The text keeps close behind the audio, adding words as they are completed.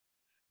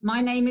My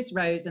name is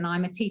Rose and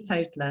I'm a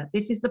teetotaler.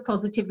 This is the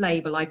positive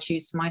label I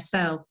choose for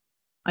myself.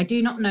 I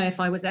do not know if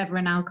I was ever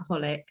an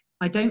alcoholic.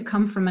 I don't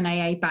come from an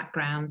AA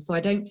background, so I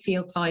don't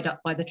feel tied up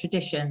by the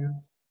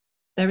traditions.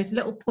 There is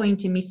little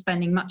point in me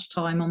spending much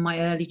time on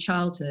my early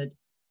childhood.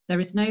 There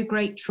is no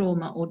great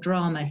trauma or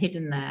drama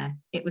hidden there.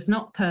 It was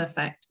not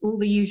perfect, all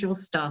the usual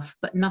stuff,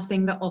 but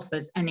nothing that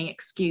offers any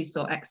excuse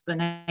or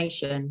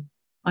explanation.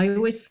 I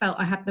always felt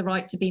I had the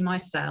right to be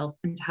myself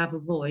and to have a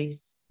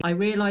voice. I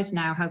realise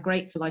now how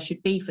grateful I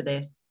should be for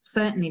this.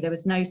 Certainly there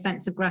was no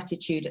sense of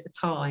gratitude at the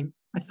time.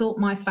 I thought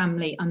my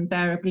family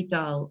unbearably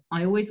dull.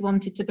 I always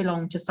wanted to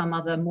belong to some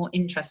other, more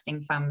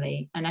interesting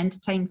family and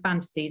entertain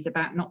fantasies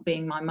about not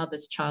being my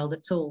mother's child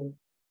at all.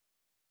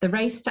 The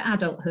race to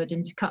adulthood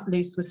and to cut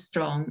loose was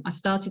strong. I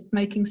started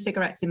smoking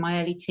cigarettes in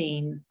my early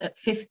teens. At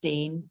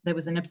 15, there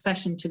was an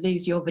obsession to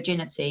lose your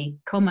virginity,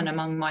 common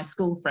among my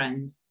school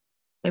friends.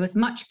 There was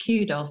much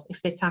kudos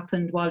if this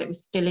happened while it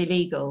was still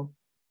illegal.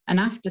 And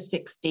after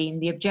 16,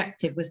 the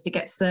objective was to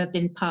get served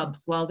in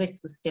pubs while this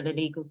was still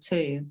illegal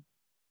too.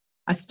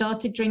 I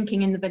started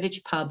drinking in the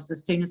village pubs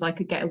as soon as I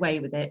could get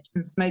away with it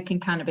and smoking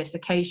cannabis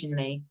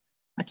occasionally.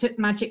 I took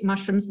magic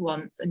mushrooms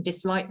once and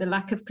disliked the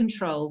lack of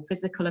control,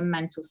 physical and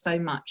mental, so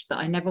much that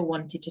I never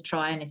wanted to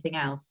try anything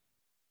else.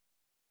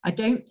 I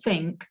don't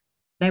think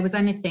there was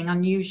anything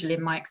unusual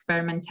in my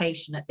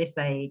experimentation at this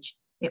age.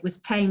 It was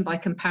tame by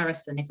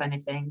comparison, if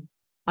anything.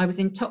 I was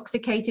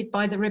intoxicated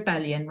by the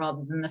rebellion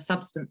rather than the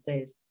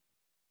substances.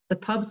 The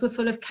pubs were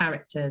full of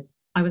characters.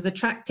 I was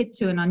attracted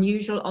to an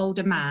unusual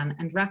older man,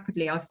 and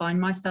rapidly I find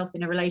myself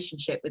in a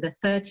relationship with a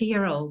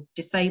 30-year-old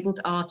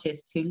disabled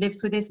artist who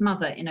lives with his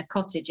mother in a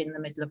cottage in the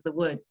middle of the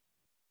woods.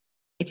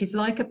 It is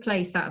like a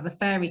place out of a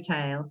fairy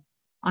tale.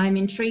 I am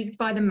intrigued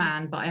by the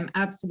man, but I am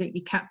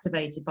absolutely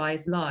captivated by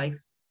his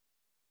life.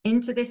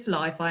 Into this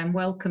life I am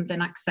welcomed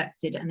and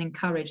accepted and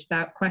encouraged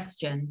without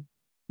question.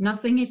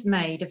 Nothing is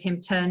made of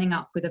him turning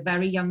up with a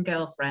very young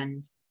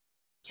girlfriend.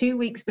 2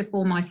 weeks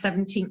before my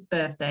 17th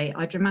birthday,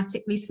 I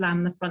dramatically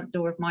slammed the front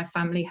door of my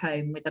family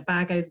home with a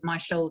bag over my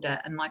shoulder,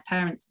 and my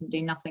parents can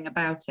do nothing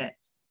about it.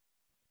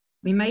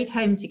 We made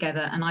home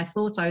together and I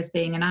thought I was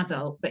being an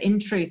adult, but in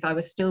truth, I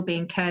was still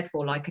being cared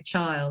for like a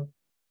child.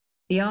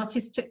 The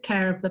artist took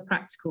care of the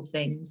practical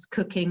things,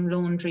 cooking,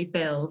 laundry,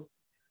 bills,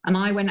 and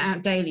I went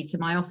out daily to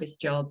my office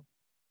job.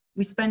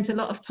 We spent a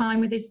lot of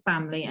time with his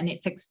family and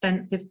its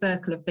extensive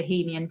circle of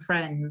bohemian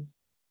friends.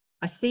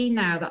 I see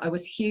now that I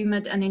was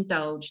humoured and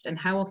indulged, and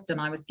how often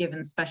I was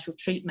given special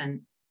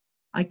treatment.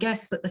 I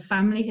guess that the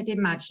family had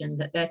imagined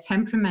that their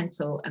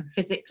temperamental and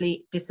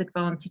physically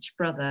disadvantaged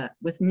brother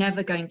was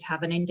never going to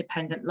have an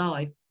independent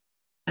life,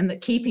 and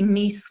that keeping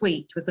me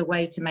sweet was a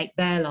way to make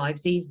their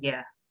lives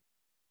easier.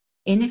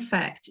 In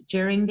effect,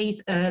 during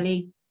these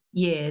early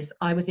years,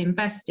 I was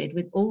invested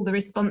with all the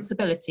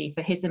responsibility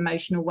for his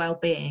emotional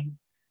well-being,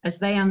 as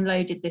they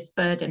unloaded this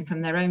burden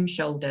from their own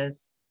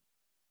shoulders.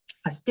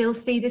 I still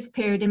see this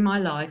period in my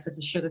life as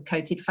a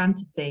sugar-coated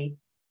fantasy.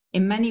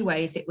 In many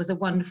ways, it was a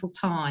wonderful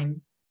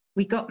time.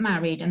 We got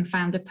married and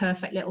found a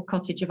perfect little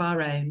cottage of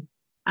our own.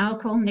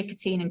 Alcohol,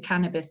 nicotine, and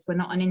cannabis were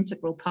not an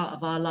integral part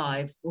of our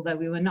lives, although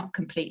we were not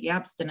completely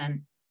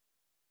abstinent.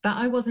 That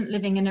I wasn't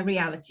living in a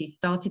reality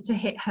started to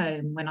hit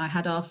home when I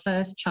had our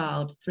first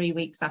child 3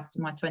 weeks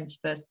after my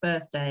 21st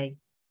birthday.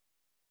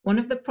 One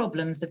of the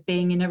problems of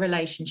being in a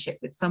relationship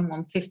with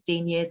someone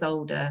 15 years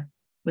older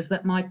was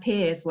that my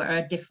peers were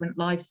at a different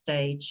life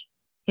stage.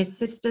 His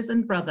sisters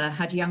and brother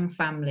had young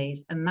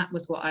families, and that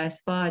was what I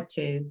aspired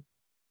to.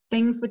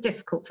 Things were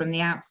difficult from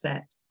the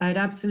outset. I had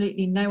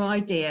absolutely no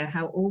idea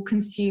how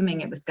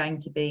all-consuming it was going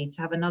to be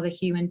to have another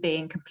human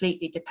being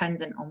completely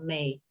dependent on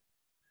me.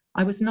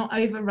 I was not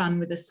overrun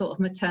with the sort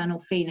of maternal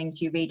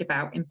feelings you read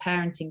about in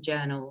parenting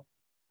journals.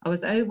 I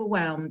was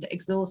overwhelmed,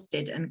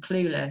 exhausted, and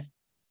clueless.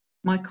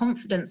 My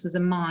confidence was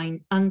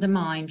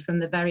undermined from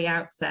the very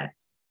outset.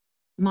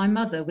 My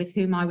mother, with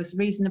whom I was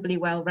reasonably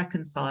well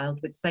reconciled,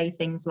 would say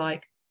things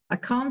like, "I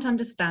can't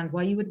understand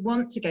why you would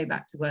want to go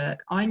back to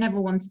work. I never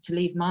wanted to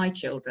leave my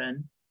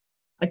children."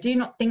 I do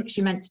not think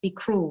she meant to be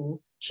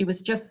cruel. She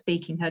was just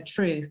speaking her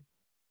truth.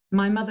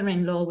 My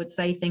mother-in-law would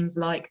say things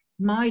like,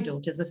 "My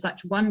daughters are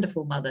such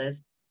wonderful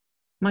mothers."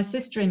 My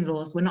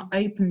sister-in-laws were not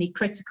openly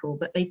critical,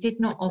 but they did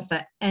not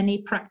offer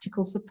any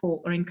practical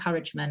support or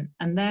encouragement,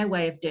 and their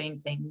way of doing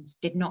things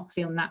did not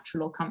feel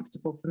natural or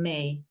comfortable for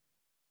me.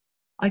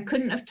 I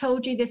couldn't have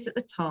told you this at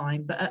the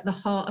time, but at the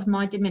heart of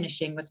my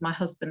diminishing was my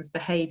husband's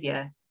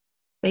behaviour.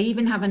 They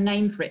even have a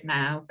name for it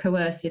now,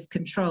 coercive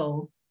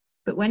control.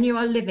 But when you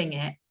are living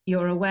it,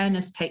 your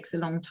awareness takes a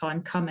long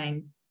time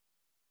coming.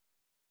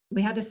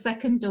 We had a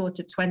second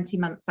daughter 20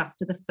 months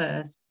after the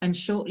first, and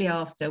shortly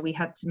after we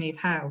had to move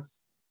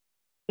house.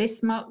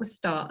 This marked the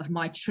start of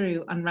my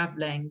true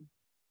unravelling.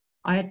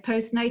 I had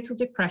postnatal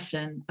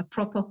depression, a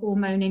proper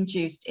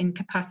hormone-induced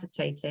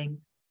incapacitating.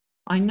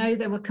 I know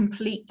there were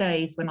complete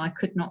days when I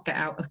could not get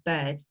out of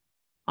bed.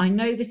 I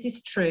know this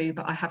is true,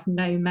 but I have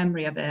no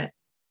memory of it.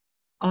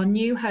 Our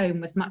new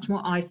home was much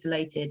more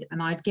isolated,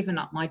 and I had given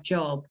up my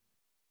job.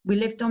 We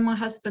lived on my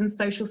husband's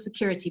social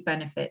security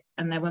benefits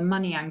and there were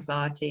money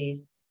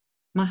anxieties.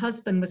 My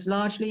husband was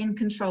largely in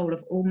control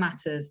of all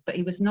matters, but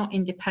he was not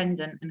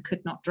independent and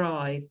could not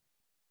drive.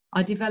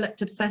 I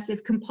developed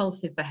obsessive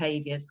compulsive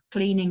behaviours,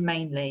 cleaning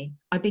mainly.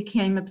 I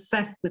became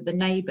obsessed with the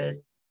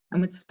neighbours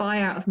and would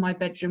spy out of my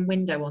bedroom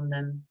window on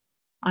them.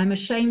 I'm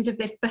ashamed of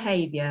this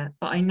behaviour,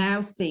 but I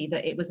now see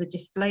that it was a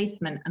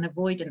displacement and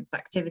avoidance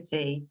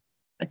activity.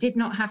 I did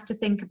not have to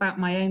think about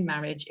my own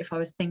marriage if I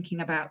was thinking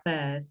about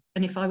theirs.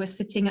 And if I was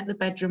sitting at the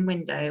bedroom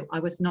window, I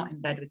was not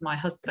in bed with my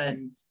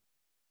husband.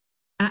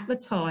 At the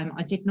time,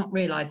 I did not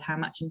realise how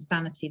much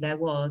insanity there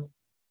was.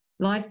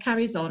 Life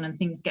carries on and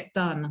things get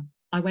done.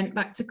 I went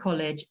back to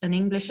college, an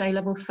English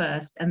A-level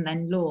first and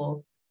then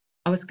law.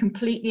 I was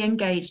completely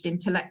engaged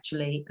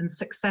intellectually and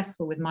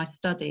successful with my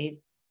studies,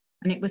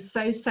 and it was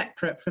so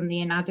separate from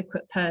the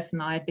inadequate person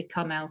I had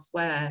become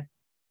elsewhere.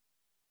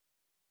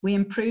 We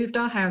improved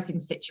our housing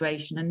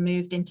situation and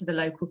moved into the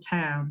local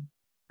town,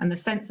 and the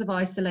sense of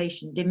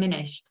isolation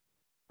diminished.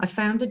 I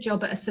found a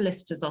job at a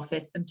solicitor's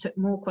office and took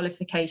more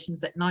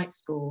qualifications at night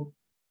school.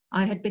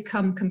 I had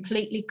become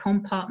completely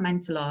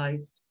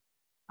compartmentalised.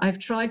 I have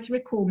tried to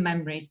recall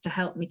memories to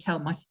help me tell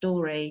my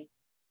story.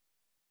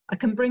 I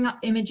can bring up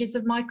images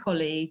of my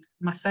colleagues,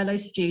 my fellow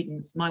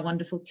students, my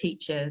wonderful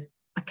teachers.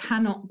 I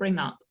cannot bring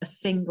up a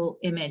single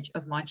image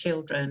of my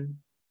children.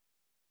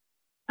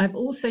 I've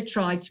also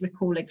tried to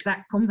recall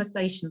exact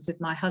conversations with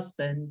my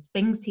husband,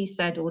 things he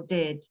said or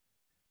did.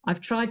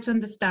 I've tried to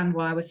understand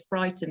why I was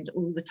frightened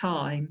all the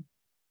time.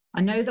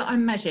 I know that I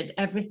measured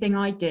everything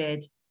I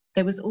did.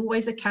 There was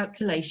always a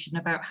calculation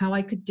about how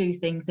I could do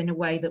things in a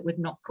way that would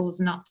not cause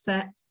an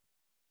upset.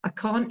 I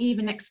can't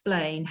even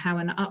explain how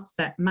an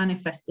upset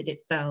manifested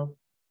itself.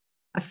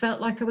 I felt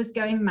like I was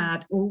going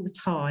mad all the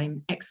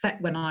time,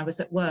 except when I was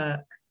at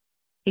work.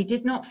 He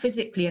did not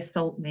physically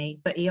assault me,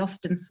 but he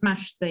often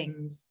smashed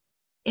things.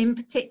 In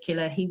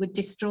particular, he would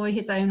destroy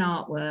his own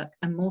artwork,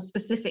 and more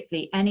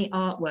specifically, any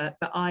artwork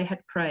that I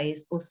had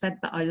praised or said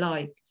that I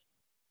liked.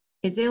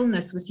 His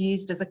illness was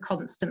used as a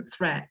constant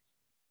threat.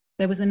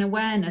 There was an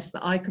awareness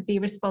that I could be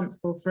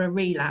responsible for a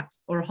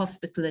relapse or a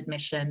hospital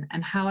admission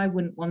and how I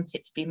wouldn't want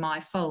it to be my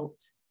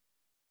fault.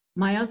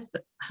 My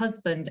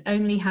husband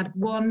only had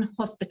one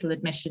hospital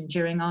admission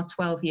during our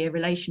 12-year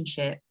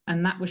relationship,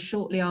 and that was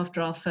shortly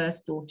after our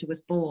first daughter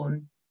was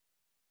born.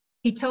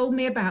 He told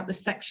me about the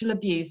sexual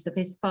abuse of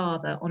his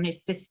father on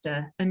his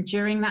sister, and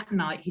during that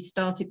night he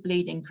started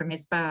bleeding from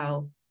his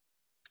bowel.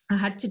 I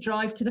had to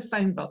drive to the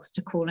phone box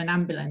to call an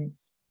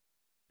ambulance.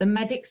 The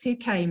medics who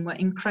came were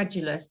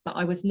incredulous that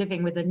I was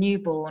living with a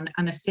newborn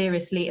and a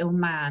seriously ill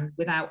man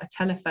without a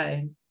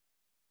telephone.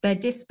 Their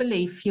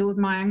disbelief fueled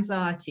my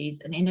anxieties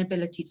and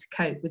inability to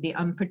cope with the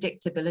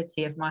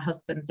unpredictability of my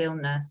husband's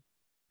illness.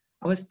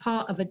 I was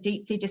part of a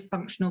deeply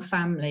dysfunctional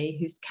family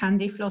whose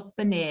candy floss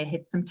veneer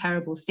hid some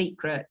terrible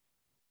secrets.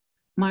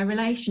 My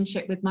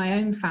relationship with my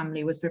own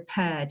family was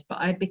repaired, but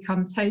I had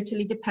become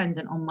totally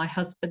dependent on my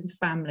husband's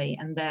family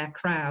and their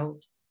crowd.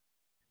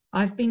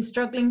 I've been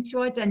struggling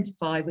to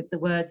identify with the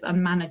words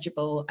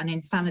unmanageable and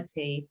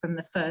insanity from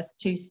the first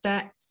two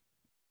steps.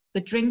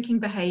 The drinking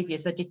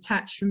behaviours are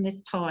detached from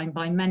this time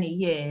by many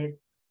years,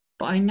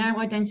 but I now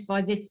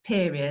identify this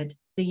period,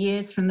 the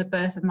years from the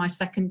birth of my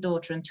second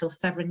daughter until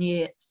several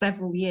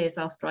years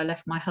after I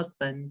left my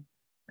husband,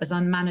 as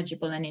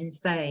unmanageable and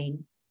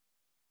insane.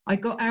 I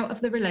got out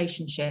of the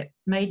relationship,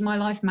 made my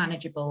life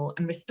manageable,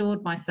 and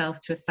restored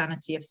myself to a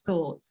sanity of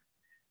sorts.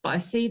 But I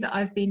see that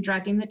I've been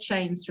dragging the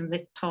chains from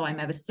this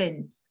time ever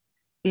since.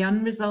 The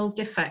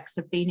unresolved effects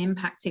have been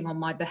impacting on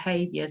my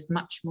behaviours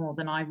much more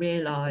than I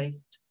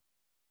realised.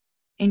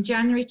 In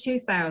January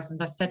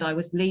 2000, I said I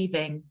was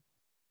leaving.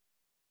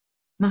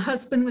 My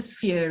husband was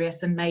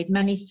furious and made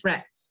many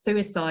threats,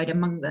 suicide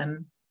among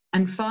them,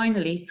 and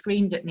finally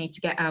screamed at me to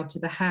get out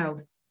of the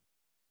house.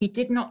 He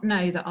did not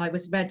know that I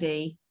was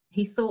ready.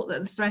 He thought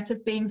that the threat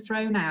of being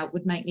thrown out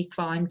would make me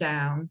climb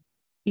down.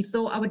 He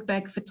thought I would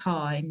beg for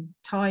time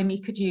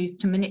he could use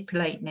to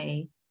manipulate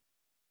me.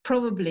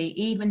 Probably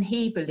even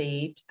he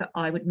believed that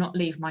I would not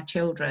leave my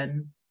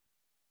children.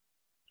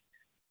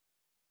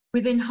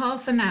 Within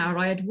half an hour,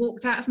 I had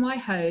walked out of my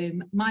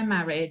home, my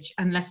marriage,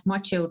 and left my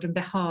children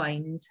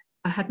behind.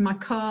 I had my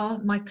car,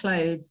 my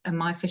clothes, and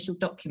my official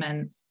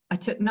documents. I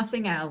took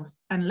nothing else,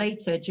 and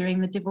later,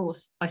 during the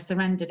divorce, I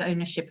surrendered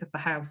ownership of the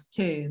house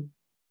too.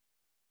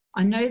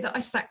 I know that I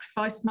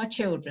sacrificed my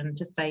children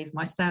to save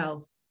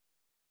myself.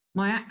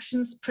 My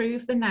actions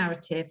prove the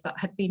narrative that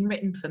had been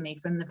written for me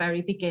from the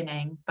very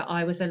beginning, that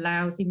I was a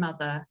lousy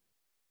mother.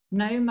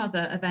 No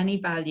mother of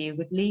any value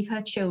would leave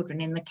her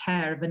children in the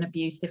care of an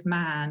abusive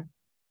man.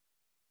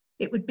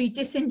 It would be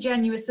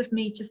disingenuous of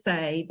me to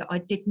say that I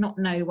did not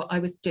know what I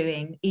was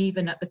doing,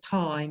 even at the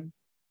time.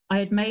 I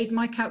had made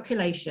my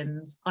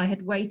calculations. I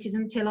had waited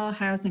until our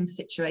housing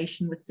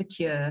situation was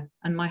secure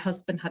and my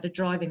husband had a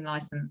driving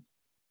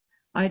licence.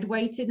 I had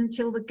waited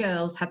until the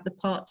girls had the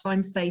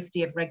part-time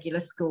safety of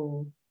regular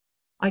school.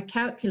 I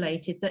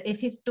calculated that if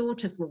his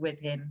daughters were with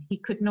him, he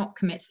could not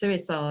commit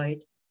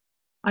suicide.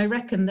 I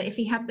reckon that if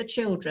he had the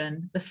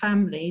children, the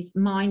families,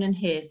 mine and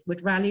his,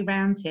 would rally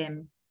round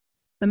him.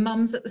 The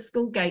mums at the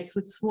school gates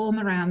would swarm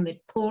around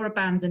this poor,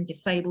 abandoned,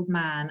 disabled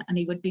man, and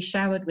he would be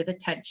showered with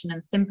attention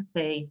and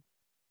sympathy.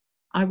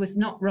 I was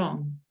not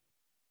wrong.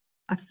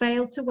 I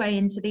failed to weigh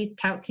into these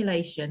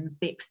calculations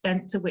the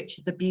extent to which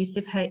his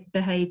abusive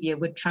behaviour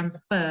would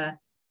transfer,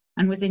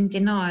 and was in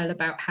denial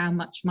about how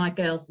much my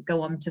girls would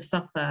go on to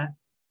suffer.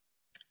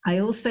 I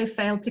also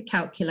failed to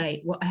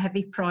calculate what a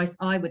heavy price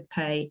I would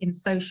pay in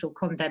social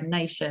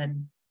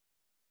condemnation.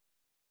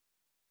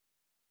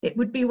 It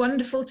would be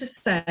wonderful to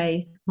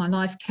say my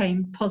life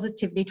came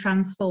positively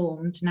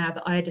transformed now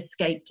that I had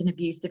escaped an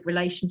abusive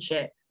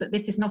relationship, but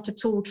this is not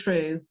at all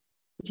true.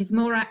 It is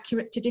more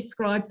accurate to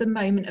describe the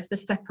moment of the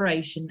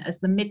separation as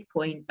the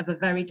midpoint of a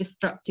very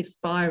destructive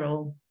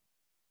spiral.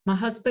 My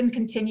husband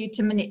continued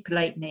to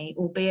manipulate me,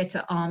 albeit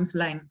at arm's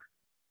length.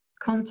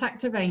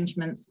 Contact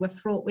arrangements were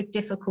fraught with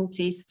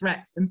difficulties,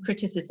 threats, and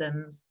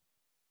criticisms.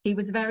 He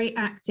was very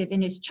active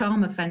in his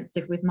charm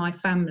offensive with my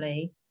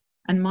family,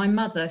 and my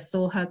mother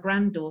saw her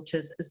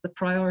granddaughters as the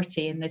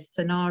priority in this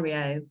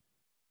scenario.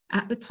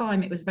 At the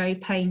time, it was very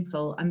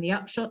painful, and the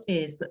upshot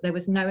is that there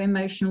was no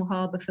emotional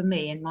harbour for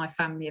me in my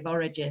family of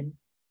origin.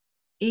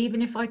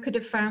 Even if I could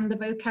have found the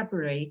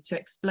vocabulary to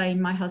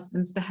explain my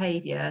husband's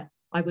behaviour,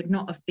 I would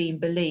not have been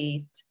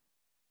believed.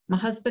 My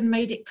husband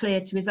made it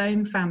clear to his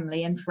own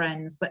family and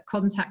friends that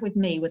contact with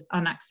me was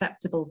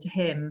unacceptable to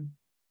him.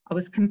 I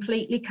was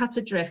completely cut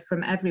adrift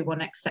from everyone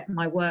except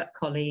my work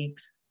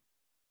colleagues.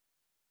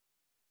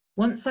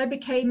 Once I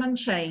became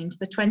unchained,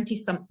 the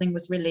 20-something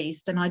was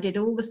released, and I did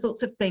all the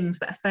sorts of things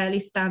that are fairly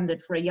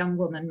standard for a young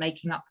woman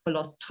making up for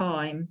lost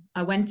time.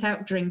 I went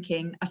out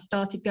drinking, I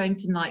started going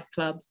to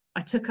nightclubs,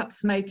 I took up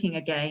smoking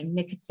again,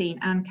 nicotine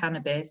and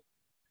cannabis.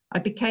 I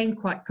became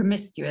quite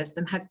promiscuous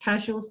and had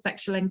casual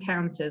sexual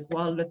encounters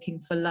while looking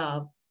for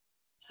love.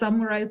 Some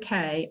were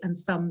okay and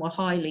some were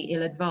highly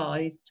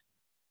ill-advised.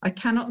 I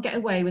cannot get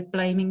away with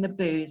blaming the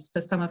booze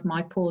for some of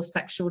my poor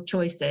sexual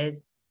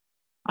choices.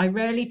 I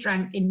rarely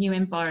drank in new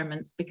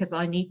environments because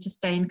I need to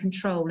stay in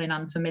control in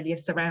unfamiliar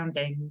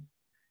surroundings.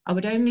 I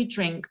would only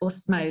drink or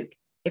smoke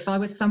if I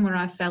was somewhere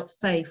I felt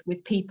safe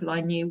with people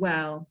I knew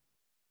well.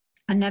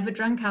 I never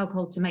drank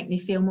alcohol to make me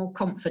feel more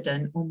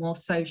confident or more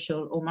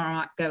social or more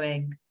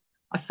outgoing.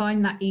 I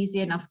find that easy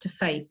enough to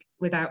fake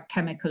without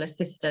chemical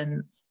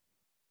assistance.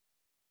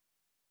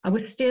 I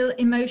was still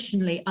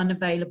emotionally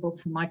unavailable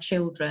for my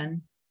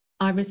children.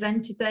 I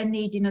resented their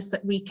neediness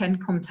at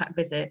weekend contact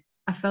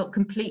visits. I felt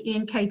completely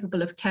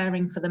incapable of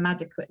caring for them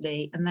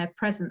adequately, and their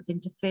presence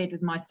interfered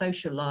with my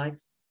social life.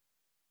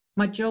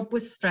 My job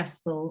was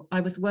stressful.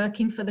 I was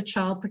working for the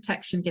Child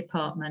Protection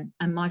Department,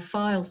 and my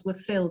files were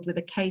filled with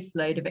a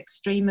caseload of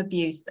extreme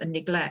abuse and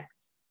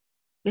neglect.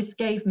 This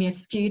gave me a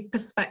skewed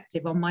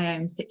perspective on my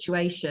own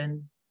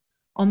situation.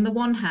 On the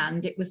one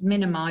hand, it was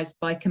minimised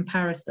by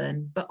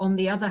comparison, but on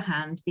the other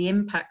hand, the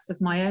impacts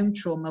of my own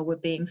trauma were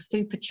being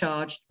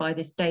supercharged by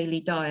this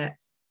daily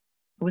diet.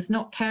 I was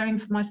not caring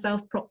for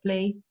myself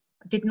properly.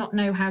 I did not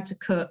know how to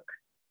cook.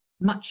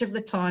 Much of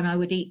the time, I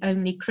would eat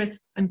only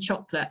crisps and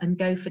chocolate and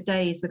go for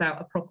days without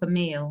a proper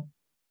meal.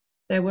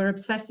 There were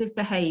obsessive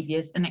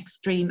behaviours and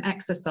extreme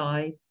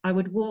exercise. I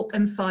would walk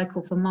and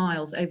cycle for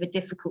miles over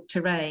difficult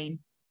terrain,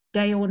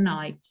 day or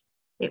night.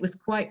 It was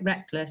quite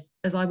reckless,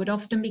 as I would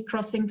often be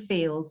crossing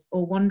fields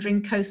or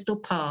wandering coastal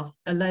paths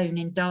alone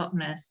in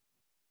darkness.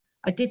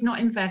 I did not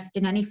invest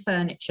in any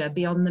furniture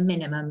beyond the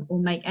minimum or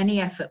make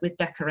any effort with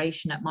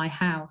decoration at my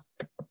house.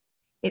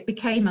 It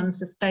became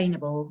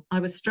unsustainable. I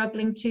was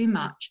struggling too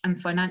much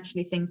and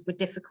financially things were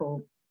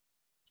difficult.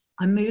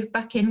 I moved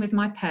back in with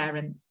my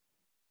parents.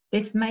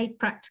 This made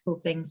practical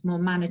things more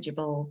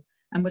manageable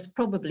and was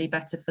probably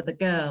better for the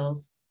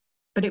girls.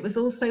 But it was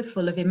also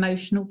full of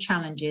emotional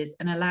challenges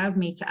and allowed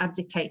me to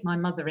abdicate my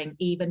mothering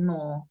even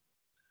more.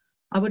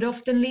 I would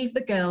often leave the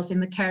girls in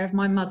the care of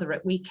my mother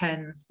at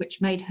weekends,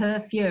 which made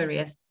her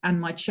furious and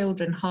my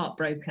children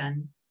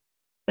heartbroken.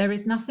 There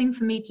is nothing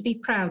for me to be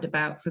proud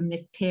about from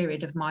this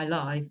period of my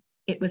life.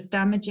 It was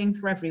damaging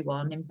for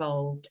everyone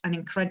involved and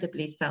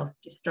incredibly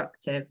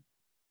self-destructive.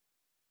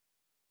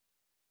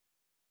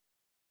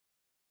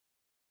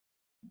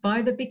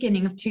 By the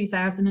beginning of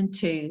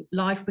 2002,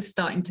 life was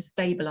starting to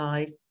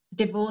stabilise.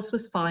 The divorce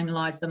was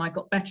finalised and I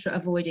got better at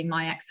avoiding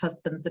my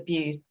ex-husband's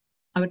abuse.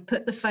 I would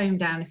put the phone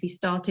down if he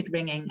started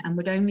ringing and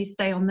would only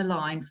stay on the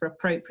line for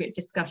appropriate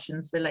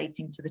discussions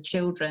relating to the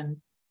children.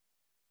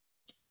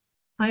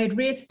 I had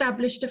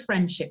re-established a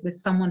friendship with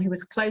someone who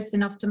was close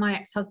enough to my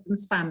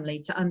ex-husband's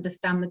family to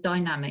understand the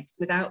dynamics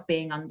without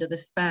being under the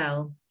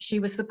spell. She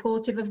was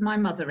supportive of my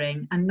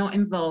mothering and not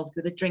involved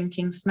with a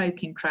drinking,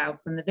 smoking crowd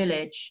from the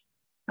village.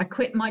 I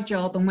quit my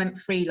job and went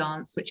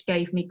freelance, which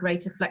gave me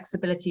greater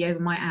flexibility over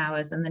my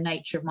hours and the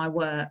nature of my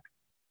work.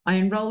 I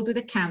enrolled with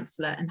a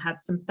counsellor and had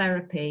some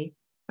therapy.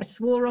 I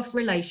swore off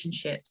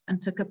relationships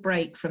and took a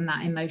break from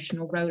that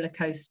emotional roller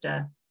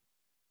coaster.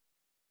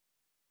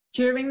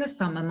 During the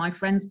summer, my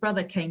friend's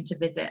brother came to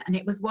visit, and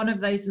it was one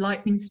of those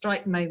lightning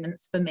strike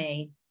moments for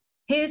me.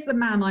 Here's the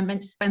man I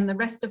meant to spend the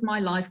rest of my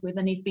life with,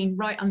 and he's been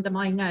right under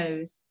my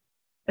nose.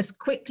 As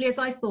quickly as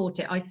I thought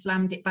it, I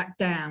slammed it back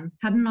down.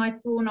 Hadn't I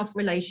sworn off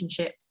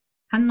relationships?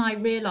 Hadn't I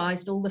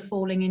realised all the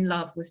falling in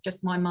love was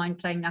just my mind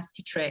playing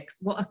nasty tricks?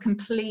 What a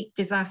complete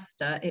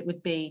disaster it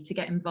would be to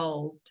get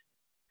involved.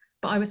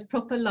 But I was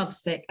proper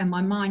lovesick and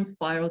my mind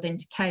spiralled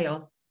into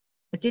chaos.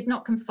 I did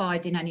not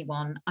confide in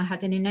anyone. I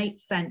had an innate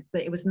sense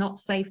that it was not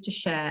safe to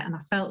share, and I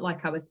felt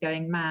like I was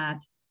going mad.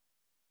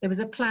 There was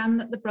a plan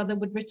that the brother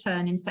would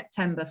return in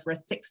September for a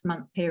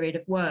 6-month period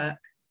of work.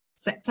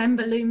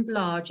 September loomed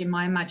large in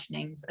my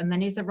imaginings, and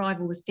then his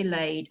arrival was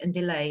delayed, and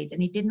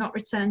he did not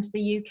return to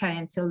the UK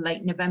until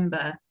late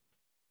November.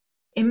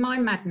 In my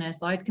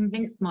madness, I had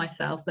convinced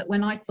myself that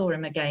when I saw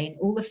him again,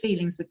 all the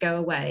feelings would go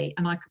away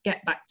and I could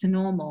get back to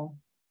normal.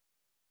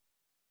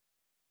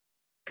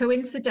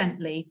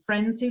 Coincidentally,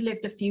 friends who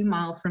lived a few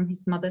miles from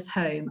his mother's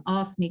home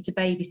asked me to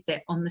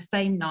babysit on the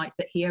same night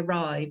that he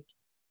arrived.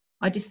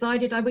 I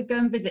decided I would go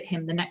and visit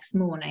him the next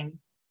morning.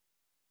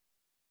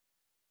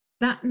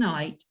 That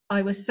night,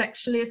 I was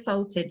sexually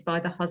assaulted by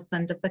the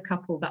husband of the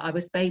couple that I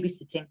was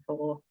babysitting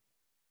for.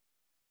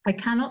 I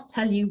cannot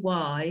tell you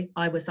why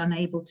I was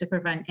unable to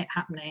prevent it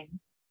happening.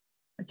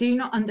 I do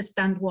not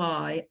understand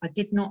why I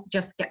did not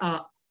just get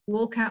up,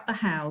 walk out the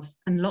house,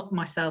 and lock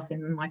myself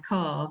in my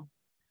car.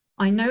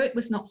 I know it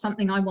was not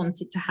something I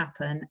wanted to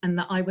happen and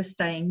that I was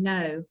saying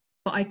no,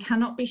 but I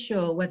cannot be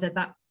sure whether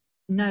that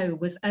no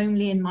was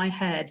only in my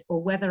head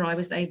or whether I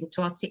was able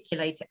to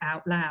articulate it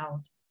out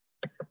loud.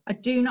 I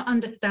do not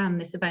understand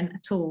this event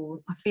at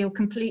all. I feel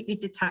completely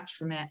detached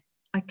from it.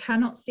 I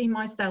cannot see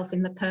myself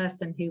in the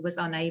person who was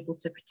unable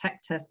to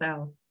protect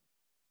herself.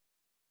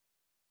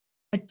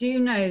 I do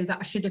know that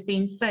I should have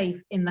been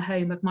safe in the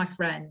home of my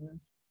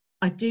friends.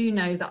 I do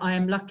know that I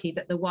am lucky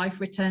that the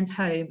wife returned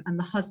home and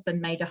the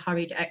husband made a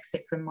hurried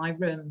exit from my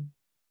room.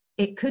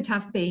 It could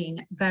have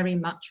been very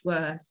much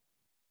worse.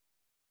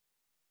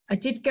 I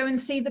did go and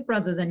see the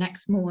brother the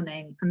next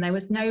morning, and there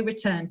was no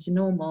return to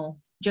normal,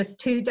 just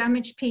 2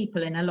 damaged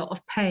people in a lot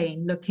of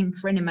pain looking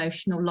for an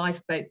emotional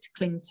lifeboat to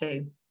cling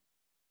to.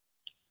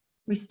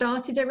 We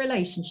started a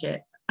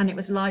relationship, and it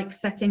was like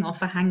setting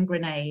off a hand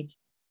grenade.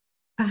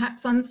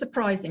 Perhaps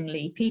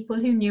unsurprisingly, people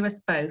who knew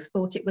us both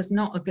thought it was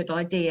not a good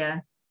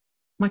idea.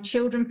 My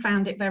children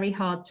found it very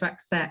hard to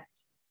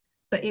accept,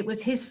 but it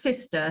was his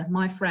sister,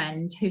 my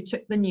friend, who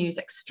took the news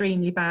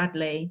extremely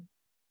badly.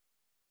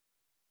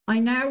 I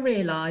now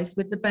realise,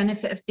 with the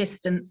benefit of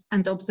distance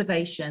and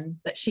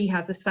observation, that she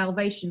has a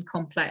salvation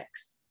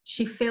complex.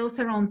 She fills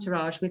her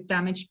entourage with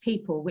damaged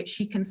people, which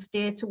she can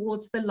steer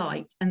towards the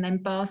light and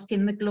then bask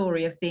in the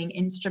glory of being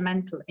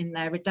instrumental in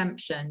their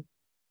redemption.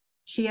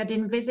 She had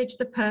envisaged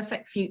the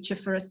perfect future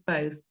for us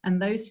both,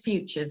 and those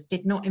futures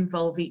did not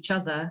involve each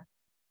other.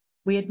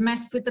 We had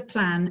messed with the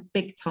plan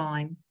big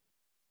time.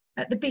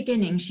 At the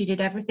beginning, she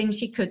did everything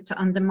she could to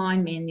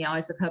undermine me in the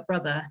eyes of her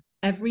brother.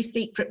 Every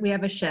secret we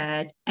ever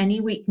shared, any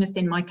weakness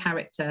in my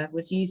character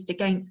was used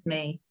against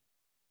me.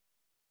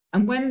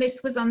 And when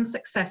this was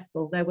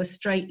unsuccessful, there were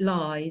straight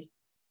lies.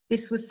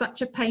 This was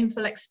such a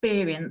painful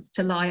experience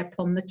to lie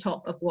upon the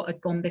top of what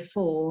had gone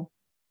before.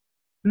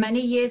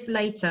 Many years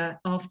later,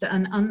 after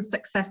an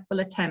unsuccessful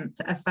attempt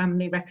at a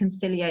family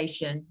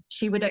reconciliation,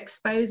 she would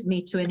expose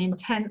me to an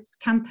intense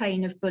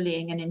campaign of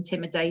bullying and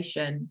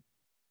intimidation.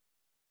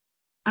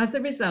 As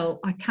a result,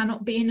 I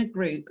cannot be in a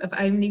group of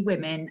only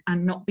women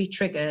and not be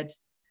triggered.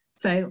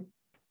 So,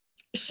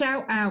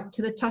 shout out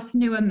to the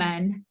Tusnua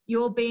men,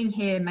 your being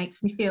here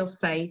makes me feel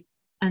safe.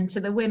 And to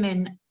the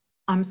women,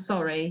 I'm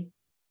sorry.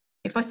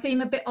 If I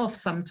seem a bit off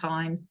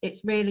sometimes,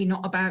 it's really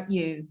not about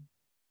you.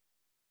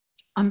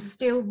 I'm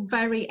still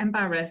very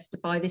embarrassed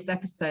by this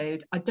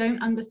episode. I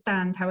don't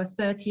understand how a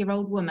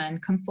 30-year-old woman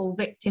can fall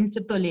victim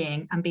to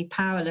bullying and be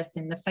powerless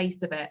in the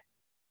face of it.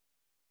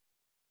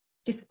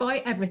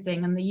 Despite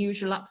everything and the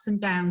usual ups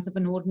and downs of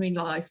an ordinary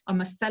life, I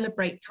must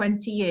celebrate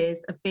 20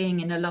 years of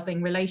being in a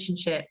loving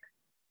relationship.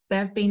 There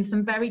have been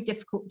some very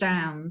difficult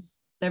downs.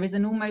 There is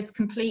an almost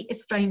complete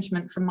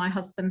estrangement from my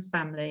husband's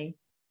family.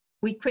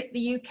 We quit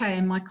the UK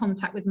and my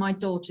contact with my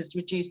daughters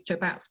reduced to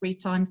about 3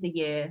 times a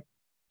year.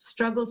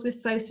 Struggles with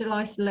social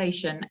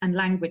isolation and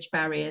language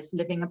barriers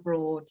living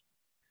abroad.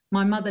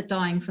 My mother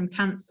dying from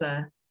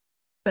cancer.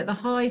 But the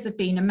highs have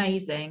been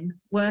amazing,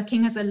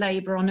 working as a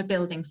labourer on a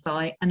building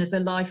site and as a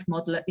life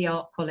model at the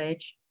art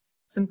college.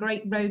 Some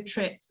great road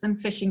trips and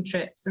fishing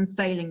trips and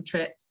sailing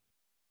trips.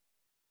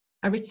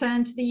 A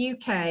return to the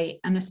UK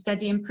and a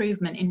steady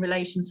improvement in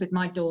relations with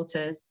my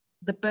daughters.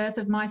 The birth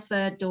of my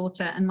 3rd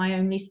daughter and my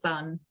only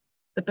son.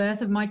 The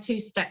birth of my 2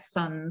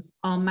 stepsons,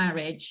 our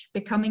marriage,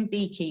 becoming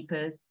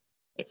beekeepers.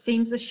 It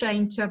seems a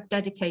shame to have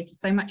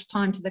dedicated so much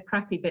time to the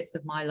crappy bits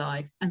of my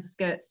life and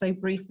skirt so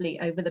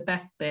briefly over the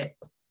best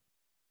bits.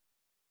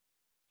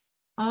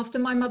 After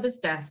my mother's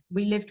death,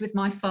 we lived with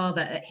my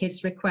father at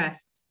his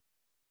request.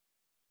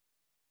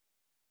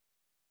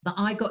 But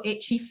I got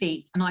itchy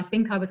feet and I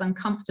think I was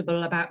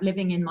uncomfortable about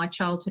living in my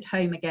childhood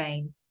home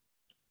again.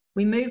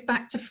 We moved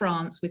back to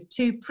France with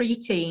 2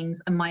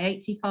 pre-teens and my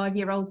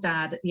 85-year-old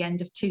dad at the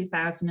end of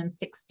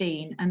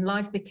 2016, and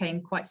life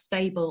became quite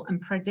stable and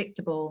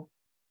predictable.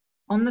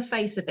 On the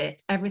face of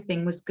it,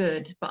 everything was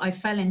good, but I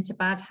fell into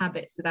bad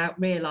habits without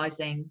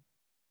realizing.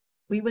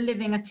 We were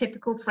living a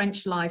typical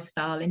French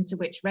lifestyle into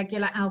which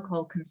regular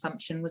alcohol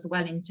consumption was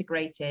well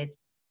integrated.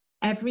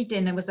 Every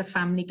dinner was a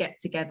family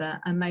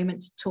get-together, a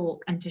moment to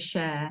talk and to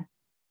share.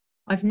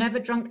 I've never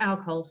drunk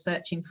alcohol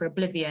searching for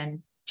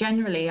oblivion.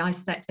 Generally, I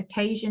set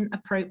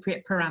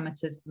occasion-appropriate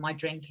parameters for my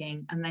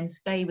drinking and then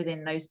stay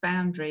within those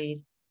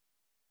boundaries.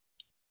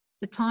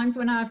 The times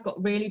when I've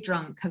got really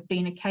drunk have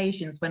been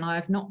occasions when I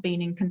have not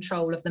been in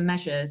control of the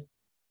measures.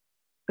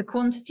 The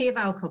quantity of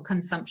alcohol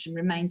consumption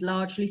remained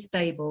largely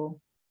stable.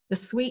 The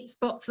sweet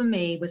spot for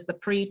me was the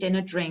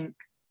pre-dinner drink,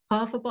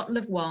 half a bottle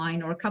of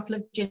wine or a couple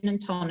of gin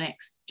and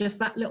tonics, just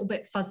that little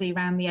bit fuzzy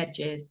around the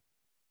edges.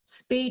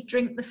 Speed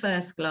drink the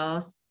first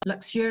glass,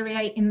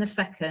 luxuriate in the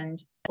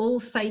second, all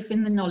safe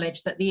in the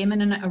knowledge that the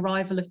imminent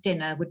arrival of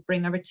dinner would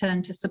bring a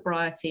return to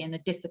sobriety and a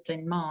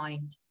disciplined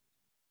mind.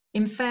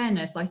 In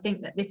fairness, I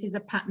think that this is a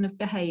pattern of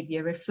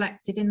behaviour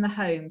reflected in the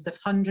homes of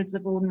hundreds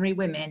of ordinary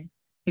women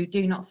who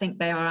do not think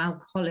they are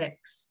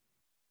alcoholics.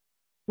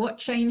 What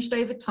changed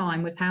over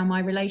time was how my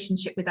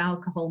relationship with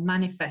alcohol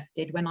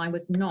manifested when I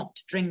was not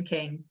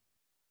drinking.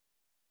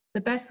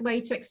 The best way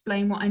to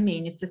explain what I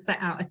mean is to set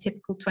out a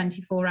typical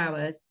 24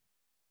 hours.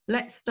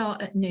 Let's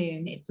start at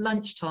noon. It's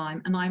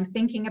lunchtime, and I'm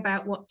thinking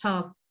about what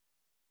tasks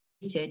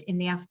needed in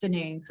the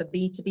afternoon for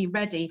me to be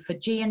ready for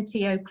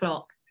G&T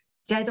o'clock,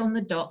 dead on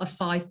the dot of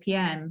 5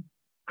 p.m.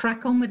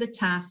 Crack on with the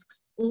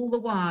tasks, all the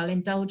while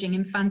indulging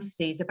in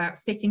fantasies about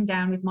sitting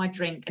down with my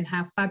drink and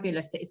how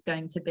fabulous it is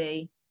going to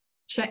be.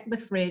 Check the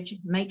fridge,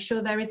 make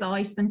sure there is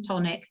ice and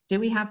tonic. Do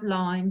we have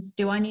limes?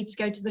 Do I need to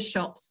go to the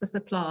shops for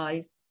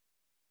supplies?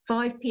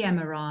 5 p.m.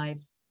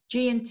 arrives.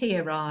 G&T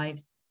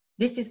arrives.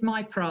 This is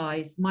my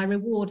prize, my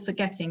reward for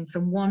getting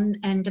from one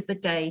end of the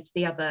day to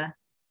the other.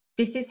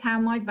 This is how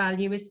my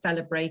value is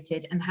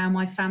celebrated and how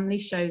my family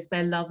shows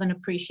their love and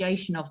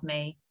appreciation of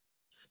me.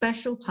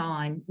 Special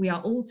time. We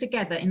are all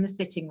together in the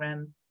sitting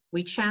room.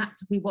 We chat,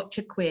 we watch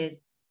a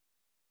quiz.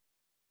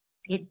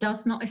 It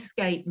does not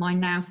escape my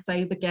now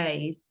sober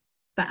gaze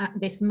that at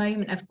this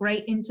moment of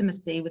great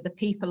intimacy with the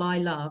people I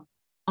love,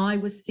 I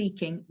was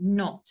seeking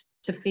not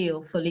to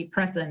feel fully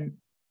present.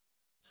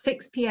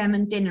 6 p.m.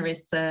 and dinner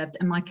is served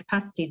and my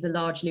capacities are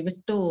largely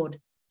restored.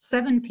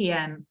 7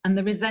 p.m. and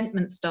the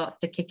resentment starts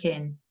to kick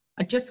in.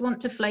 I just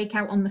want to flake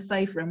out on the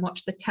sofa and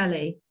watch the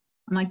telly,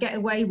 and I get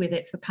away with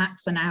it for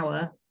perhaps an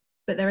hour.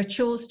 But there are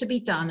chores to be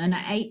done, and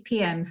at 8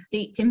 p.m,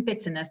 steeped in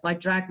bitterness, I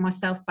drag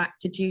myself back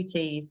to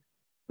duties.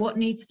 What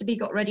needs to be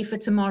got ready for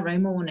tomorrow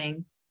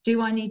morning?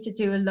 Do I need to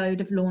do a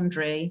load of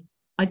laundry?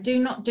 I do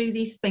not do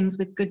these things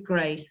with good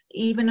grace,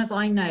 even as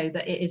I know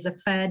that it is a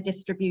fair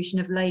distribution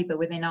of labour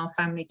within our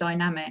family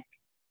dynamic.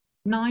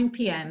 9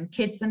 p.m,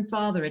 kids and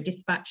father are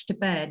dispatched to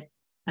bed,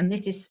 and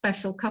this is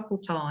special couple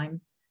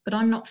time, but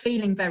I'm not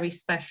feeling very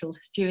special,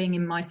 stewing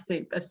in my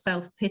soup of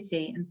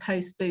self-pity and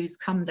post-booze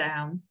come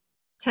down.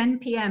 10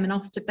 p.m. and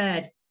off to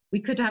bed.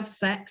 We could have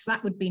sex,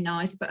 that would be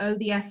nice, but oh,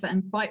 the effort,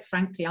 and quite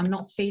frankly, I'm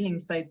not feeling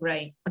so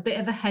great. A bit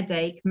of a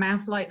headache,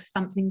 mouth like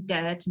something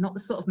dead, not the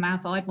sort of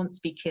mouth I'd want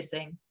to be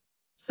kissing.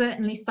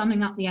 Certainly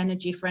summing up the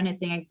energy for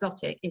anything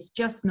exotic, it's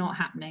just not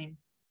happening.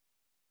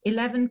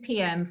 11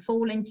 p.m,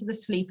 fall into the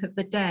sleep of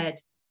the dead.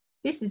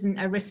 This isn't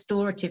a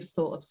restorative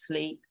sort of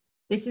sleep.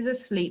 This is a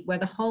sleep where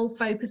the whole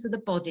focus of the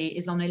body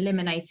is on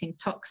eliminating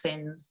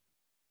toxins.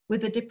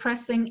 With a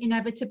depressing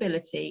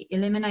inevitability,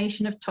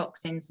 elimination of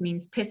toxins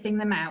means pissing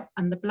them out,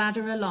 and the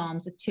bladder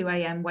alarms a 2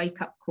 a.m.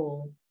 wake-up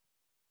call.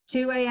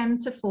 2 a.m.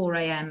 to 4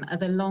 a.m. are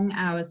the long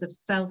hours of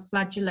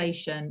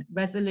self-flagellation,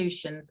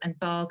 resolutions, and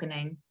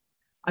bargaining.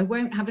 I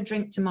won't have a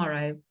drink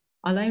tomorrow.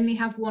 I'll only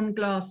have 1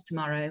 glass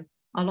tomorrow.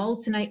 I'll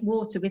alternate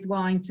water with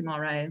wine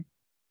tomorrow.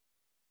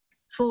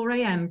 4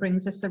 a.m.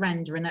 brings a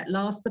surrender, and at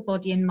last the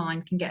body and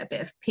mind can get a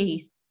bit of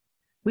peace.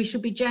 We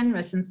should be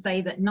generous and say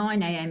that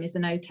 9 a.m. is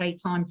an okay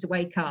time to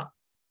wake up.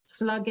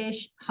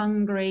 Sluggish,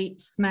 hungry,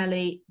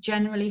 smelly,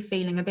 generally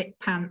feeling a bit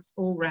pants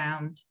all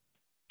round.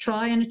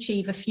 Try and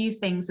achieve a few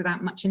things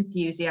without much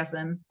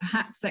enthusiasm,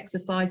 perhaps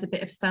exercise a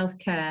bit of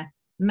self-care,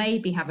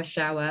 maybe have a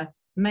shower,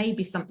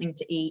 maybe something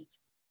to eat.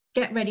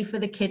 Get ready for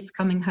the kids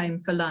coming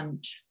home for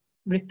lunch.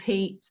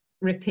 Repeat,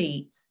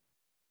 repeat.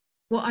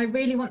 What I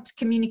really want to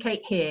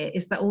communicate here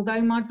is that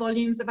although my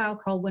volumes of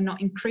alcohol were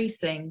not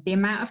increasing, the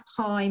amount of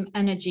time,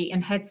 energy,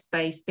 and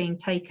headspace being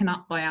taken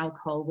up by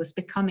alcohol was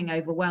becoming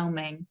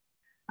overwhelming.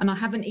 And I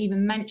haven't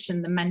even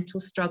mentioned the mental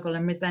struggle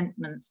and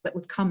resentments that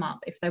would come up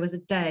if there was a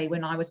day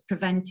when I was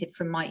prevented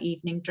from my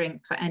evening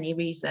drink for any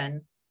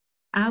reason.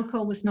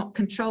 Alcohol was not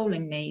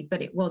controlling me,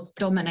 but it was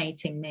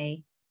dominating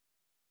me.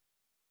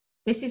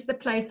 This is the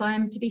place I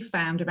am to be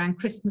found around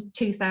Christmas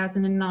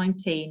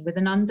 2019 with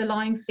an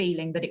underlying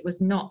feeling that it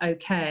was not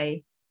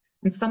okay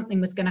and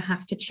something was going to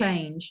have to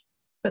change.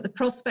 But the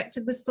prospect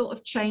of the sort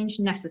of change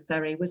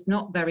necessary was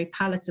not very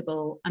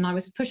palatable, and I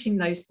was pushing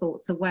those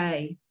thoughts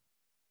away.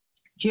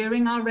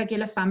 During our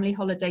regular family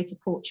holiday to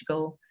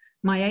Portugal,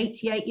 my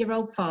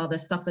 88-year-old father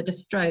suffered a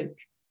stroke.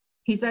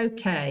 He's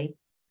okay.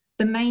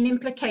 The main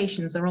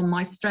implications are on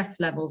my stress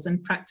levels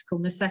and practical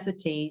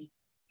necessities.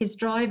 His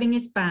driving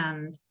is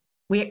banned.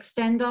 We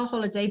extend our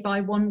holiday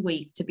by 1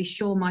 week to be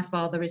sure my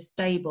father is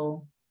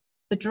stable.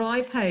 The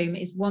drive home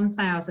is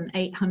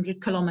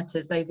 1,800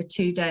 kilometres over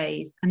 2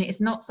 days, and it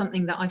is not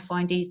something that I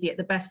find easy at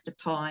the best of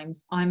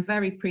times. I am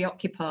very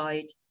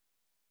preoccupied.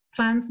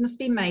 Plans must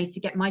be made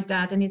to get my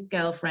dad and his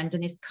girlfriend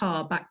and his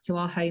car back to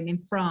our home in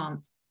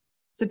France.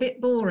 It's a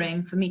bit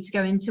boring for me to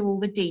go into all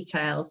the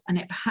details, and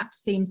it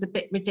perhaps seems a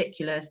bit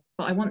ridiculous,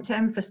 but I want to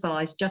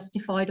emphasise,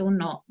 justified or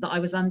not, that I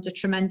was under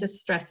tremendous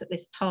stress at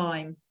this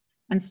time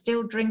and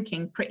still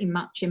drinking pretty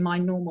much in my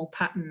normal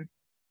pattern.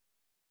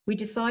 We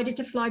decided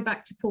to fly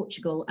back to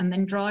Portugal and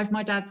then drive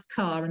my dad's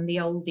car and the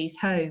oldies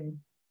home.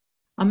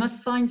 I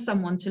must find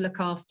someone to look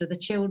after the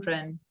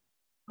children.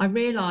 I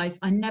realise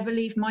I never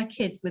leave my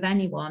kids with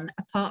anyone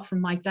apart from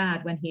my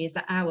dad when he is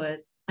at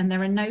ours, and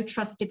there are no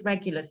trusted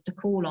regulars to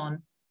call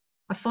on.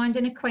 I find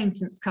an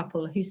acquaintance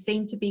couple who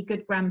seem to be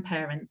good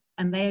grandparents,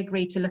 and they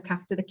agree to look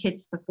after the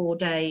kids for 4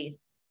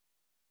 days.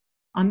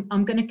 I'm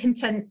going to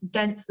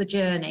condense the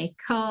journey: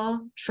 car,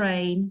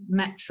 train,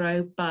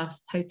 metro,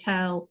 bus,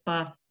 hotel,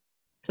 bus,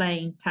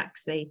 plane,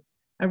 taxi.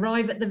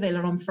 Arrive at the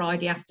villa on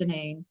Friday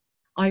afternoon.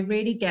 I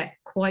really get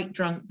quite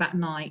drunk that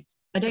night.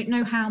 I don't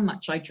know how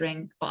much I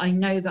drink, but I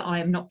know that I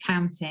am not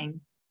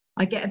counting.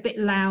 I get a bit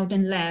loud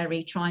and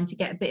leery, trying to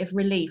get a bit of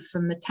relief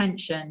from the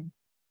tension.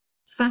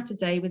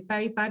 Saturday, with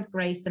very bad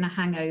grace and a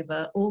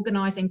hangover,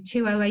 organising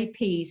 2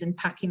 OAPs and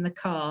packing the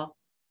car.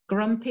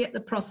 Grumpy at the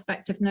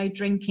prospect of no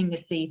drinking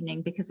this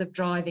evening because of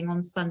driving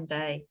on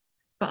Sunday.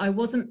 But I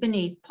wasn't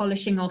beneath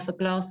polishing off a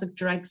glass of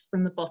dregs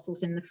from the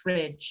bottles in the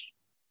fridge.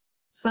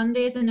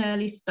 Sunday is an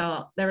early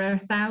start. There are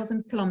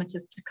 1,000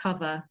 kilometres to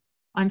cover.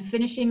 I'm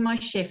finishing my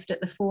shift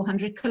at the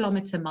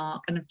 400-kilometre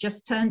mark and have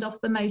just turned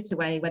off the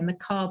motorway when the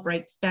car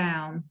breaks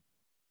down.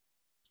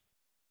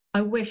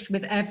 I wish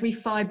with every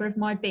fibre of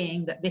my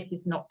being that this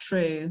is not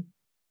true,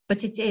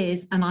 but it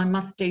is, and I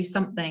must do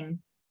something.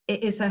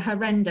 It is a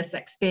horrendous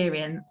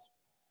experience.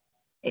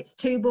 It's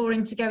too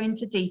boring to go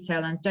into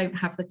detail and don't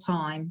have the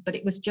time, but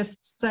it was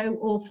just so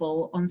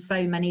awful on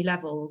so many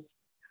levels.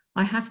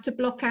 I have to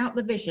block out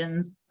the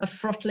visions of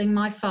throttling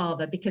my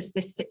father because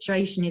this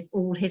situation is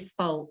all his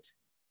fault.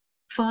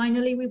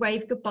 Finally, we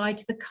wave goodbye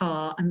to the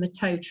car and the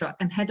tow truck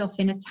and head off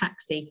in a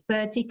taxi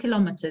 30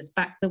 kilometres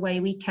back the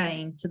way we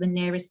came to the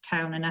nearest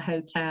town and a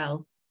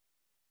hotel.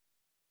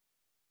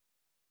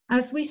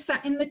 As we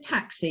sat in the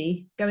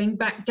taxi going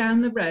back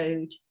down the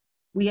road,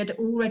 we had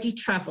already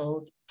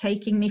travelled,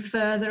 taking me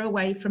further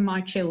away from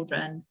my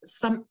children.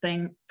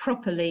 Something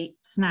properly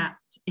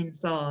snapped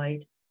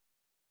inside.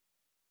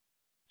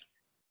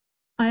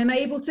 I am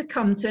able to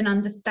come to an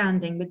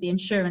understanding with the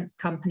insurance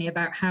company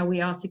about how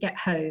we are to get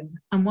home.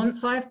 And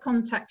once I have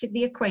contacted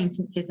the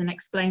acquaintances and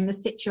explained the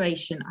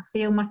situation, I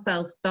feel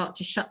myself start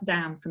to shut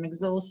down from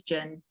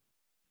exhaustion.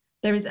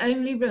 There is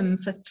only room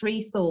for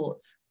 3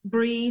 thoughts: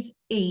 breathe,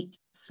 eat,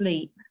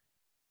 sleep.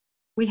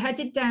 We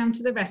headed down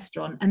to the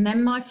restaurant, and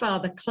then my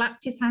father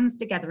clapped his hands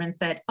together and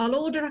said, "I'll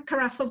order a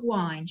carafe of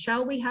wine.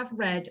 Shall we have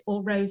red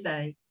or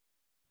rosé?"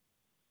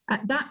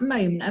 At that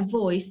moment, a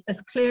voice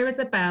as clear as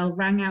a bell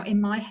rang out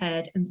in my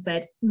head and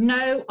said,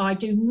 "No, I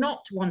do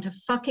not want a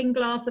fucking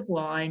glass of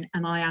wine,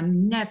 and I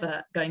am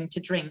never going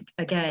to drink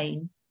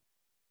again."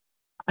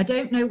 I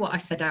don't know what I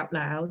said out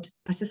loud.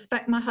 I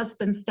suspect my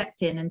husband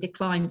stepped in and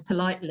declined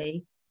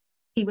politely.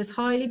 He was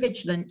highly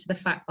vigilant to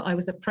the fact that I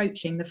was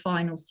approaching the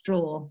final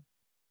straw.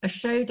 A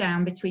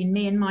showdown between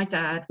me and my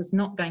dad was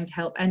not going to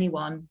help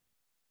anyone.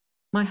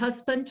 My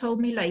husband told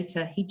me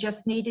later he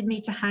just needed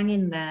me to hang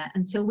in there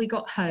until we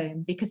got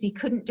home because he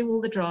couldn't do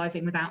all the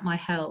driving without my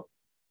help.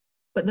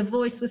 But the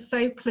voice was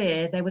so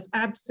clear, there was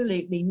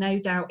absolutely no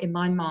doubt in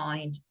my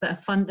mind that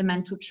a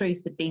fundamental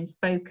truth had been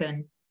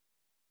spoken.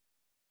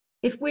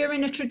 If we're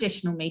in a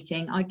traditional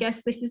meeting, I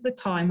guess this is the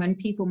time when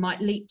people might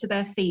leap to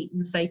their feet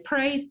and say,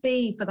 "Praise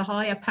be for the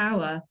higher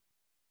power."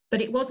 But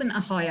it wasn't a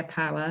higher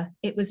power.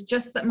 It was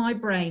just that my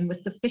brain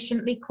was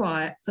sufficiently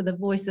quiet for the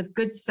voice of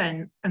good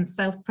sense and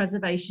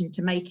self-preservation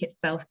to make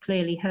itself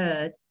clearly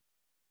heard.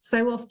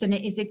 So often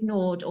it is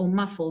ignored or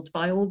muffled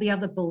by all the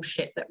other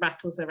bullshit that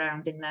rattles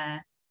around in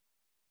there.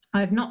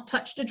 I have not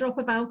touched a drop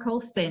of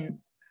alcohol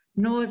since,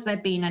 nor has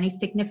there been any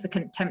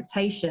significant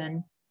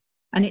temptation.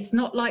 And it's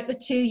not like the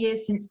 2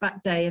 years since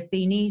that day have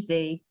been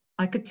easy.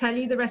 I could tell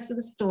you the rest of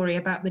the story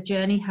about the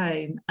journey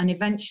home and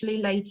eventually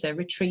later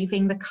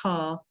retrieving the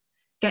car,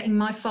 getting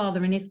my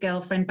father and his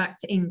girlfriend back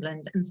to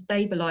England and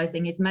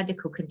stabilising his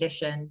medical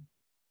condition,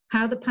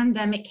 how the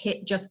pandemic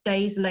hit just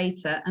days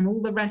later and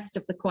all the rest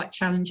of the quite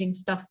challenging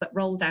stuff that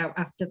rolled out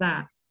after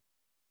that.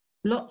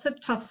 Lots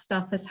of tough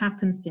stuff has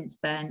happened since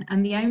then,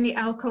 and the only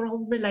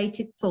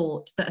alcohol-related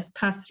thought that has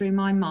passed through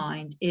my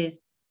mind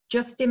is,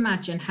 just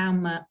imagine how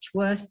much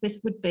worse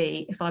this would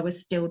be if I was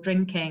still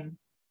drinking.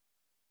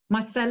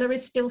 My cellar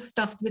is still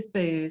stuffed with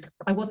booze.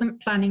 I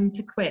wasn't planning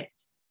to quit.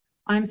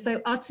 I am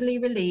so utterly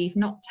relieved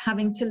not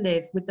having to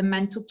live with the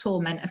mental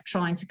torment of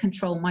trying to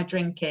control my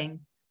drinking.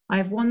 I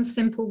have one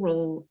simple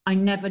rule: I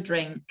never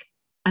drink.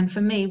 And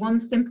for me, one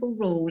simple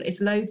rule is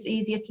loads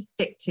easier to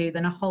stick to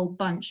than a whole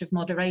bunch of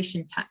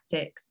moderation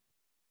tactics.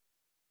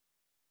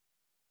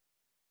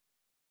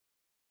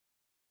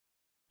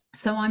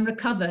 So I'm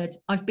recovered.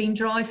 I've been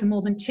dry for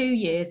more than 2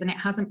 years and it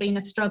hasn't been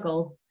a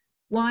struggle.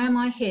 Why am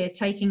I here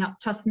taking up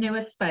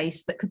Tusnua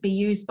space that could be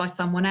used by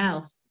someone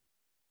else?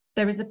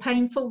 There is a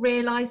painful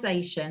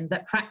realization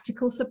that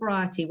practical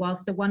sobriety,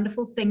 whilst a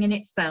wonderful thing in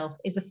itself,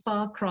 is a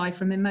far cry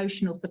from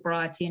emotional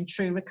sobriety and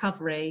true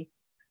recovery.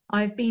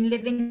 I've been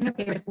living a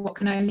period of what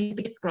can only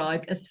be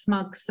described as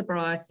smug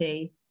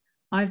sobriety.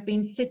 I've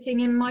been sitting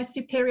in my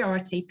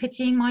superiority,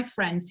 pitying my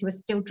friends who are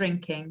still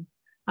drinking.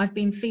 I've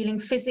been feeling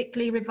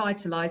physically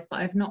revitalized,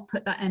 but I've not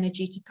put that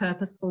energy to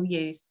purposeful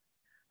use.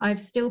 I've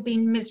still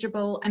been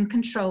miserable and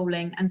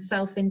controlling and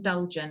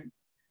self-indulgent.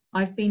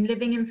 I've been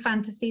living in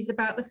fantasies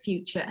about the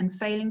future and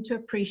failing to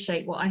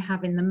appreciate what I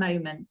have in the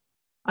moment.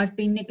 I've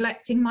been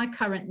neglecting my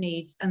current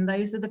needs and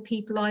those of the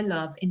people I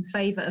love in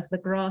favour of the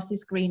grass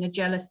is greener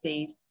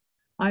jealousies.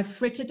 I've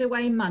frittered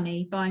away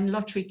money buying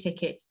lottery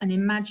tickets and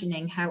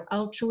imagining how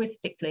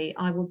altruistically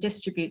I will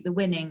distribute the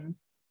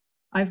winnings.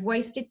 I've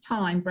wasted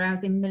time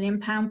browsing £1 million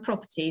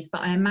properties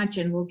that I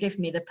imagine will give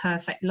me the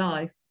perfect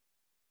life.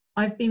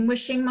 I've been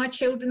wishing my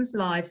children's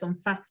lives on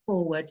fast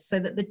forward so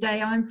that the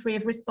day I'm free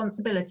of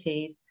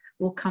responsibilities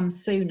will come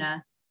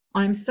sooner.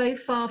 I'm so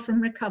far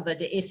from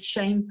recovered, it is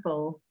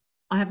shameful.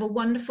 I have a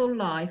wonderful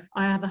life.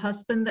 I have a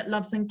husband that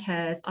loves and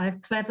cares. I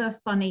have clever,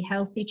 funny,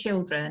 healthy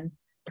children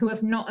who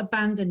have not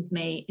abandoned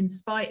me in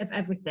spite of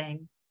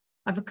everything.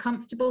 I have a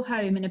comfortable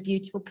home in a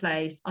beautiful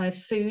place. I have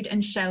food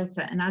and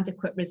shelter and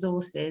adequate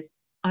resources.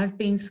 I've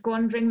been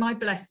squandering my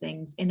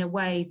blessings in a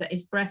way that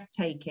is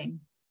breathtaking.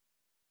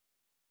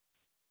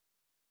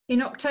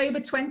 In October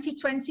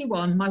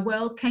 2021, my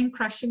world came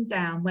crashing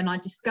down when I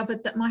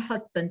discovered that my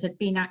husband had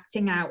been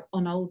acting out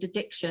on old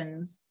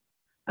addictions.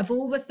 Of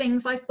all the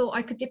things I thought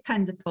I could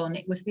depend upon,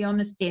 it was the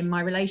honesty in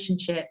my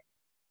relationship.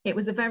 It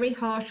was a very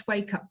harsh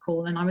wake-up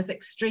call and I was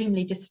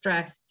extremely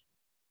distressed.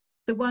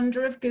 The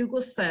wonder of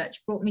Google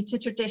search brought me to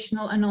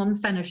traditional Anon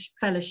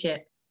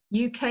fellowship,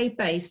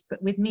 UK-based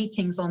but with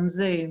meetings on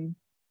Zoom.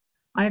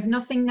 I have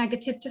nothing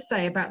negative to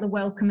say about the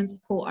welcome and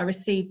support I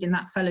received in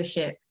that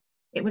fellowship.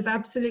 It was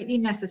absolutely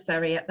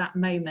necessary at that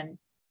moment.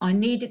 I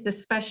needed the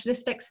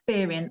specialist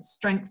experience,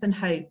 strength and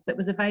hope that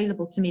was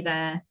available to me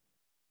there.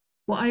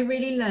 What I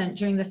really learned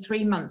during the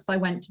 3 months I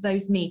went to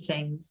those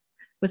meetings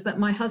was that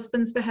my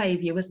husband's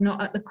behaviour was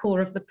not at the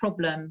core of the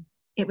problem.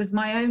 It was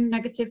my own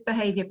negative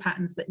behaviour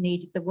patterns that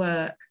needed the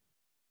work.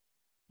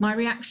 My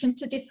reaction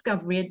to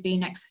discovery had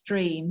been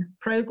extreme,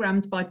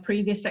 programmed by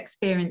previous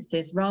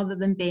experiences rather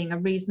than being a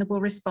reasonable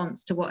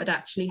response to what had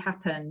actually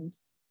happened.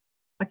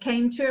 I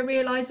came to a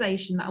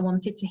realisation that I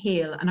wanted to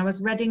heal and I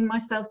was readying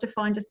myself to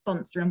find a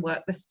sponsor and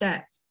work the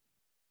steps.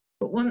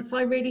 But once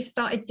I really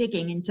started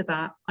digging into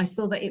that, I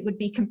saw that it would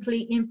be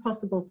completely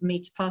impossible for me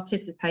to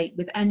participate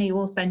with any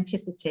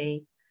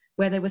authenticity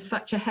where there was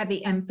such a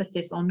heavy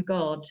emphasis on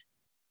God.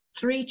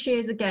 3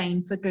 cheers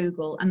again for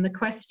Google, and the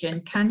question,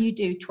 can you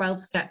do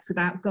 12 steps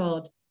without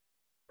God,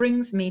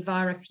 brings me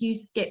via a few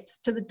skips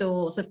to the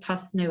doors of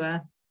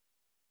Tusnua.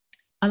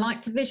 I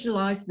like to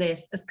visualise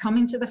this as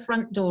coming to the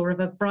front door of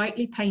a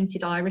brightly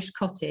painted Irish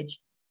cottage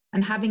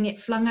and having it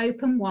flung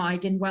open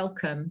wide in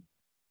welcome.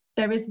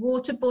 There is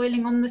water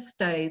boiling on the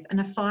stove and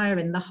a fire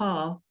in the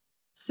hearth,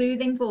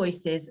 soothing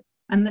voices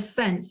and the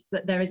sense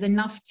that there is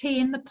enough tea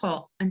in the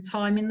pot and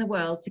time in the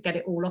world to get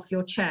it all off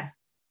your chest.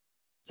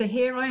 So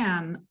here I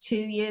am, 2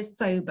 years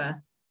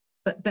sober,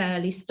 but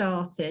barely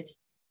started.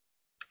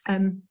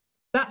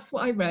 That's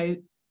what I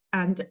wrote,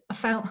 and I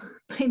felt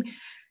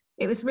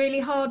it was really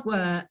hard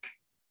work,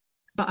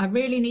 but I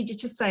really needed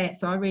to say it,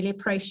 so I really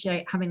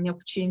appreciate having the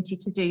opportunity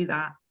to do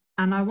that.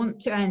 And I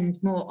want to end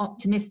more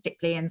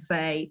optimistically and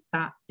say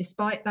that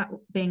despite that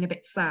being a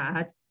bit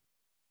sad,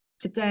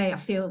 today I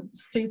feel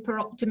super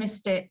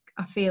optimistic.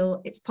 I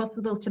feel it's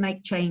possible to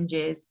make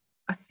changes.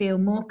 I feel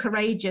more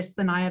courageous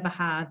than I ever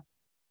had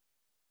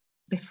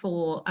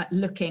before at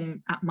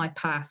looking at my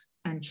past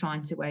and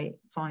trying to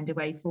find a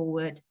way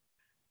forward.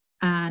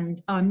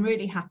 And I'm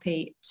really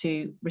happy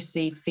to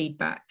receive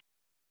feedback.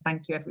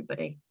 Thank you,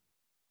 everybody.